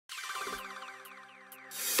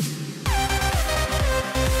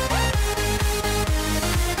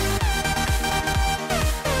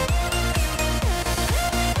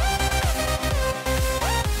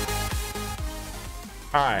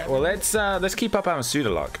All right, well let's keep up our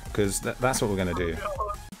Sudalock because that's what we're gonna do.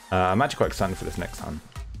 I'm actually quite excited for this next time.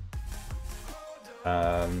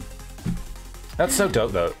 That's so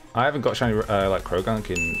dope though. I haven't got shiny like Krogunk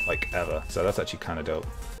in like ever, so that's actually kind of dope.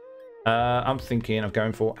 I'm thinking of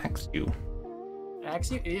going for Axew.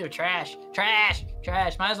 Axew? Ew, trash. Trash!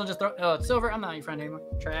 Trash. Might as well just throw... Oh, it's Silver. I'm not your friend anymore.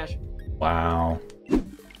 Trash. Wow.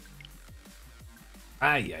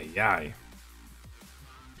 Ay, ay, ay.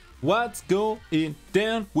 What's going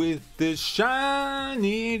down with the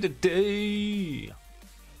shiny today?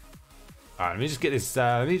 Alright, let me just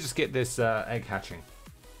get this egg hatching.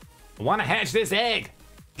 I wanna hatch this egg!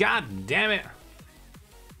 God damn it!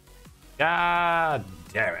 God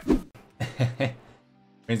damn it.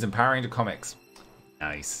 Means empowering the comics.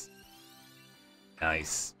 Nice.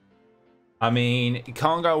 Nice. I mean, you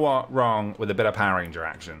can't go wrong with a bit of Power Ranger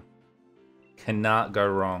action. Cannot go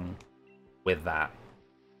wrong with that.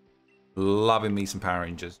 Loving me some Power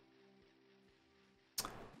Rangers.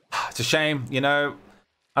 It's a shame, you know,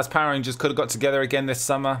 us Power Rangers could have got together again this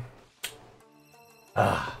summer.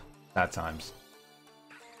 Bad times.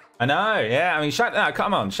 I know, yeah. I mean,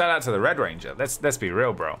 come on, shout out to the Red Ranger. Let's be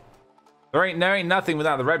real, bro. There ain't nothing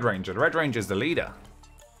without the Red Ranger. The Red Ranger's the leader.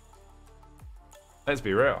 Let's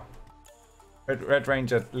be real. Red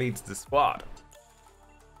Ranger leads the squad.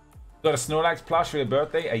 Got a Snorlax plush for your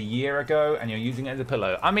birthday a year ago, and you're using it as a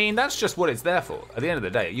pillow. I mean, that's just what it's there for. At the end of the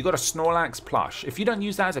day, you got a Snorlax plush. If you don't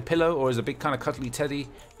use that as a pillow or as a big kind of cuddly teddy,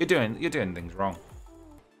 you're doing things wrong.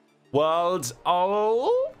 Worlds,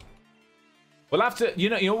 oh. We'll have to, you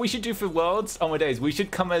know what we should do for Worlds? Oh my days, we should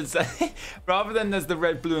come as, rather than as the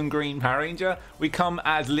red, blue, and green Power Ranger, we come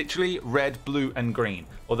as literally red, blue, and green.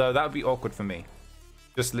 Although that would be awkward for me.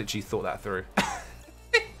 Just literally thought that through.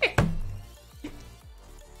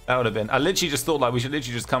 That would have been, I literally just thought like we should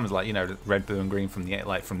literally just come as like, you know, red, blue, and green from the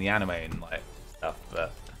anime and like stuff.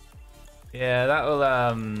 But yeah, that will,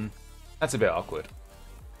 that's a bit awkward.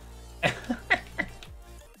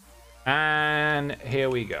 And here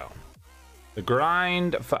we go. The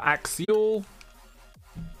grind for Axew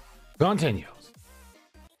continues.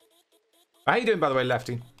 How you doing, by the way,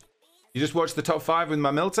 Lefty? You just watched the top 5 with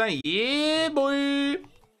my Miltank? Yeah, boy.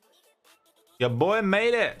 Your boy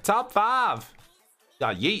made it. Top 5.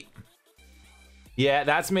 Yeah, yeet. Yeah,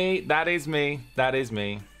 that's me. That is me. That is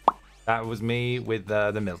me. That was me with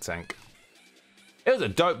the Miltank. It was a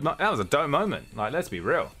dope. That was a dope moment. Like, let's be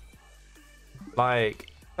real. Like.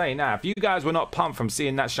 Hey, now, if you guys were not pumped from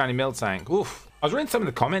seeing that shiny Miltank, oof. I was reading some of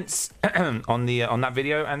the comments on that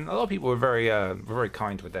video, and a lot of people were very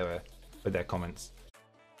kind with their comments.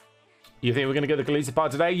 You think we're gonna get the Khaleesi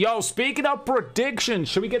part today? Yo, speaking of predictions,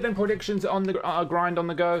 should we get them predictions on the grind on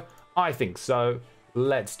the go? I think so.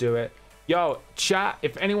 Let's do it. Yo, chat,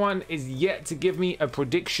 if anyone is yet to give me a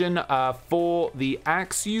prediction for the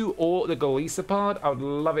Axew or the Khaleesi part, I would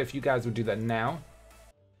love it if you guys would do that now.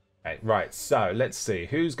 Okay, right, so let's see.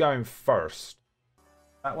 Who's going first?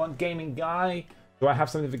 That one, Gaming Guy. Do I have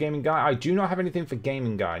something for Gaming Guy? I do not have anything for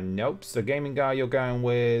Gaming Guy. Nope. So Gaming Guy, you're going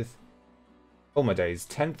with... Oh my days.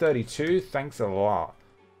 1032. Thanks a lot.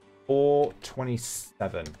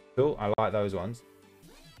 427. Cool. I like those ones.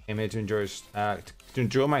 Came here to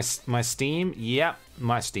enjoy my Steam. Yep,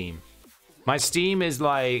 my Steam. My Steam is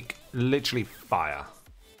like literally fire.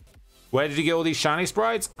 Where did you get all these shiny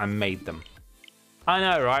sprites? I made them. I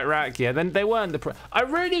know, right, Rack? Yeah, then they weren't the I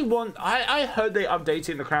really want... I heard they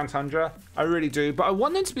updated the Crown Tundra. I really do. But I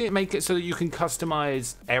want them to make it so that you can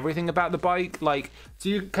customize everything about the bike. Like, so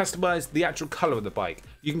you can customize the actual color of the bike.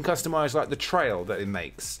 You can customize, like, the trail that it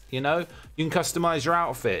makes, you know? You can customize your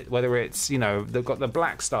outfit, whether it's, you know, they've got the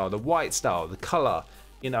black style, the white style, the color,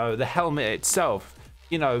 you know, the helmet itself,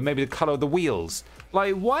 you know, maybe the color of the wheels.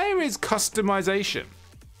 Like, where is customization?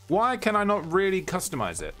 Why can I not really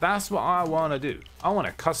customize it? That's what I want to do. I want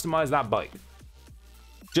to customize that bike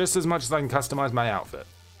just as much as I can customize my outfit.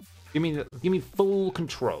 Give me full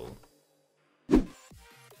control.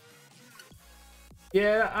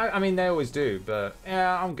 Yeah, I mean they always do, but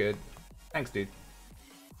yeah, I'm good. Thanks, dude.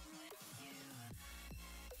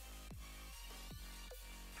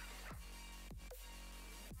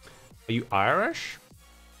 Are you Irish?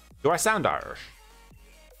 Do I sound Irish?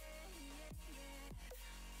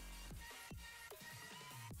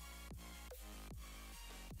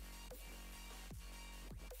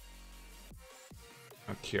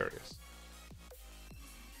 I'm curious.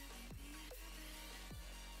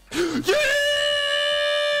 Yes!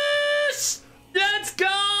 Let's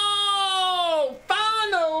go!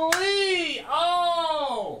 Finally!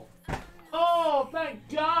 Oh! Oh, thank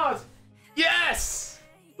God! Yes!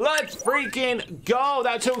 Let's freaking freaking go.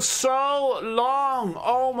 That took so long.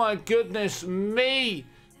 Oh my goodness me.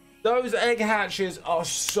 Those egg hatches are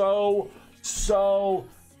so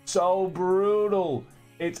brutal.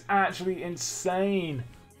 It's actually insane.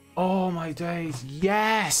 Oh my days.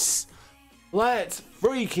 Yes. Let's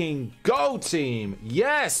freaking go, team.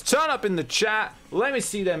 Yes. Turn up in the chat. Let me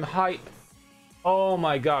see them hype. Oh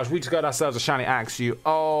my gosh. We just got ourselves a Shiny Axew.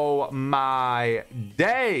 Oh my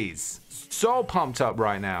days. So pumped up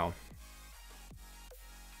right now.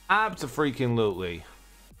 Abso-freaking-lutely.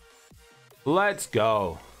 Let's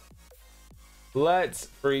go. Let's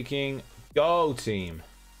freaking go, team.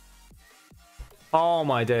 Oh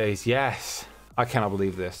my days. Yes. I cannot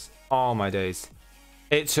believe this. Oh my days.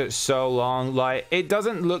 It took so long. Like, it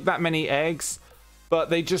doesn't look that many eggs, but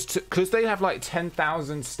they just took, because they have like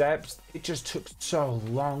 10,000 steps, it just took so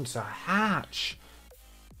long to hatch.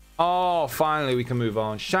 Oh, finally we can move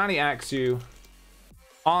on. Shiny Axew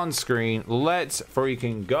on screen. Let's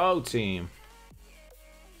freaking go, team.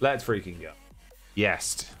 Let's freaking go.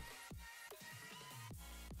 Yes.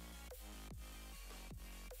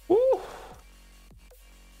 Woo.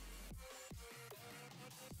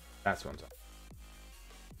 That's what I'm talking about.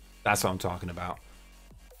 That's what I'm talking about.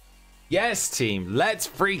 Yes, team. Let's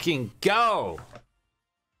freaking go.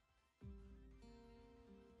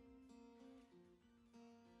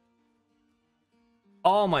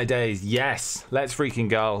 Oh my days. Yes. Let's freaking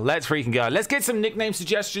go. Let's freaking go. Let's get some nickname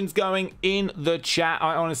suggestions going in the chat.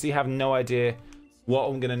 I honestly have no idea what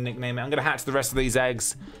I'm going to nickname it. I'm going to hatch the rest of these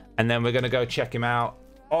eggs and then we're going to go check him out.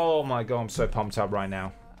 Oh my God. I'm so pumped up right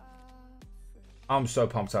now. I'm so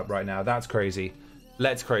pumped up right now. That's crazy.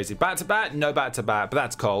 Let's crazy. Bat to bat? No bat to bat, but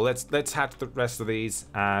that's cool. Let's hatch the rest of these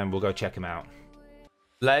and we'll go check him out.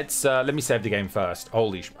 Let's let me save the game first.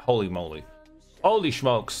 Holy moly. Holy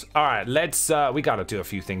smokes. All right, let's we got to do a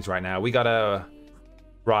few things right now. We got to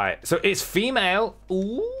right. So it's female.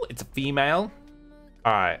 Ooh, it's a female.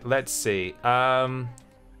 All right, let's see.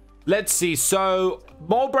 Let's see. So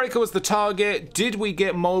Mold Breaker was the target. Did we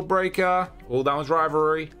get Mold Breaker? Oh, that was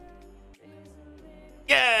rivalry.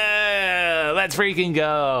 Yeah, let's freaking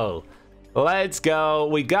go. Let's go.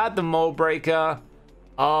 We got the Mold Breaker.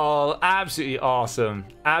 Oh, absolutely awesome.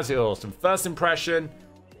 Absolutely awesome. First impression.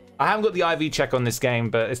 I haven't got the IV check on this game,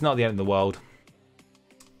 but it's not the end of the world.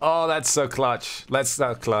 Oh, that's so clutch. Let's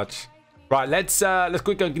clutch. Right, let's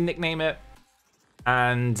quick go nickname it.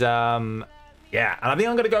 And yeah, and I think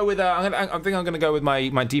I'm gonna go with I think I'm gonna go with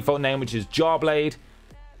my default name, which is Jawblade.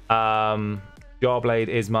 Jawblade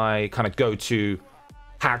is my kind of go-to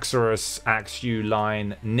Haxorus Axew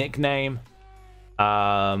line nickname.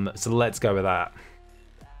 So let's go with that.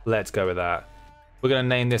 Let's go with that. We're gonna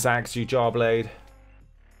name this Axew Jawblade,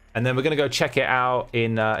 and then we're gonna go check it out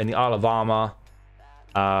in the Isle of Armor.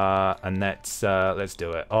 And let's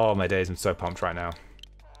do it. Oh my days, I'm so pumped right now.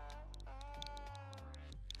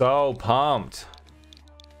 So pumped.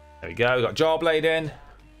 There we go. We got Jawblade in.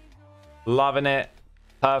 Loving it.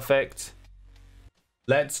 Perfect.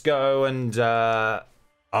 Let's go and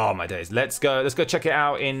oh my days. Let's go check it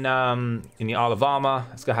out in the Isle of Armor.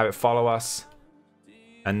 Let's go have it follow us.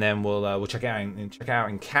 And then we'll check it out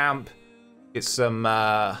in camp. Get some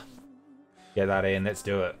get that in. Let's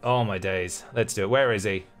do it. Oh my days. Let's do it. Where is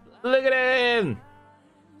he? Look at him.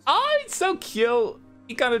 Oh, he's so cute.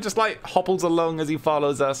 He kind of just like hopples along as he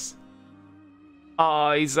follows us.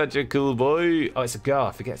 Oh, he's such a cool boy. Oh, it's a girl.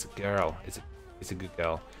 I forget it's a girl. It's a good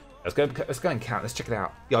girl. Let's go and count. Let's check it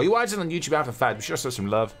out. Yo, you watching on YouTube after fact? Be sure to show some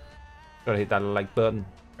love. Gotta hit that like button.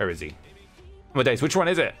 Where is he? Oh my days. Which one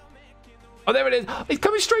is it? Oh, there it is. He's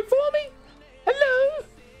coming straight for me. Hello.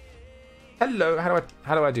 Hello.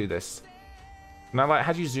 How do I do this? Now, like,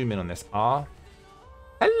 how do you zoom in on this? R.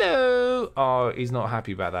 Hello. Oh, he's not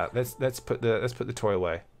happy about that. Let's put the toy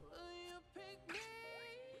away.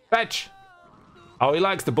 Fetch. Oh, he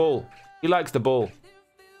likes the ball. He likes the ball.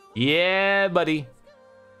 Yeah, buddy.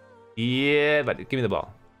 Yeah, buddy. Give me the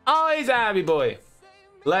ball. Oh, he's a happy boy.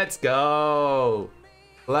 Let's go.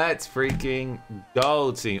 Let's freaking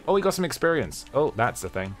go, team. Oh, we got some experience. Oh, that's the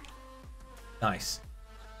thing. Nice.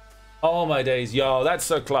 Oh my days, yo, that's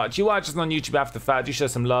so clutch. You watch us on YouTube after the fact. You show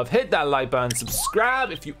some love. Hit that like button. Subscribe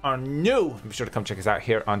if you are new. Be sure to come check us out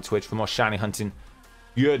here on Twitch for more shiny hunting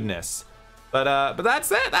goodness. But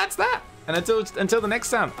that's it. That's that. And until the next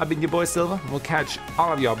time, I've been your boy Silver. We'll catch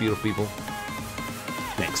all of y'all beautiful people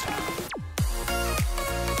next time.